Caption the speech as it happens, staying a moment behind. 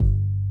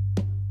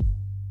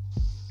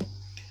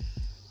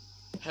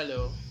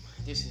Hello,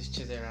 this is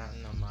Chidera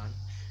Naman,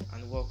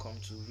 and welcome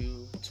to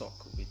Real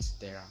Talk with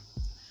Dera.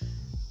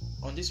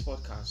 On this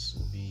podcast,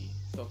 we'll be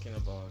talking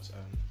about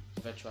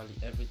virtually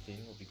everything.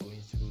 We'll be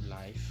going through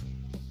life.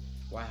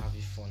 Why have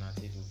you fun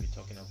at it? We'll be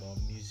talking about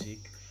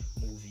music,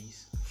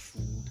 movies,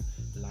 food,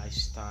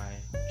 lifestyle,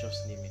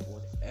 just name it,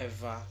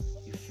 whatever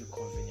you feel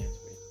convenient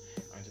with.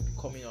 And it'll be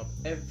coming up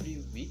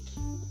every week.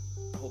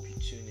 I hope you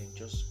tune in.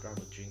 Just grab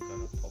a drink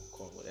and a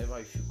popcorn, whatever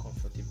you feel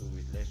comfortable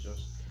with. Let's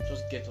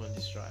just get on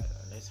this ride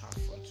and let's have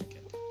fun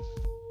together.